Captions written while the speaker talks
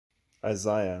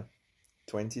Isaiah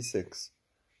 26,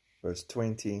 verse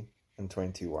 20 and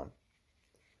 21.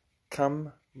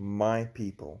 Come, my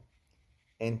people,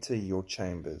 enter your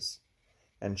chambers,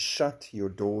 and shut your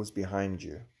doors behind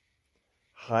you.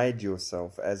 Hide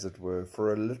yourself, as it were,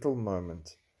 for a little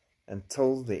moment,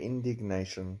 until the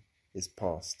indignation is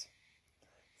past.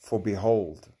 For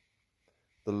behold,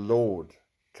 the Lord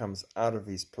comes out of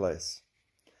his place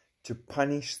to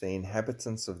punish the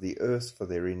inhabitants of the earth for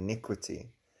their iniquity.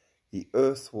 The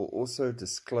earth will also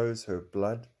disclose her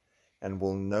blood and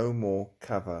will no more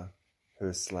cover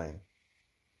her slain.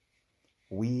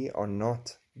 We are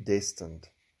not destined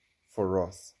for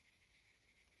wrath.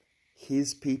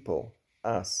 His people,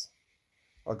 us,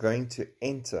 are going to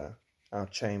enter our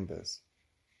chambers,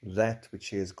 that which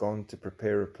he has gone to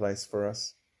prepare a place for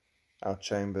us, our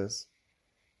chambers,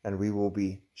 and we will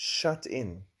be shut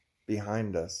in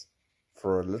behind us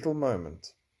for a little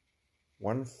moment,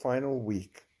 one final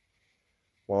week,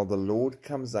 while the Lord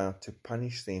comes out to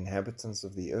punish the inhabitants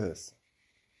of the earth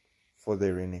for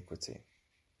their iniquity.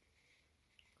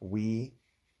 We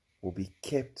will be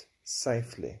kept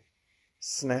safely,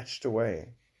 snatched away,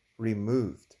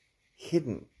 removed,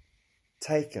 hidden,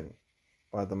 taken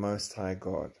by the Most High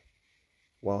God,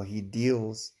 while he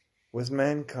deals with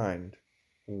mankind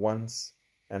once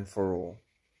and for all,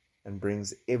 and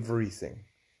brings everything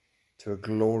to a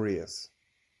glorious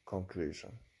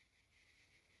conclusion.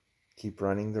 Keep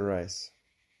running the race,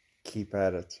 keep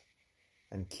at it,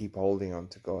 and keep holding on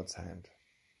to God's hand.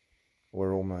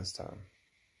 We're almost home.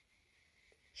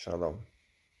 Shalom.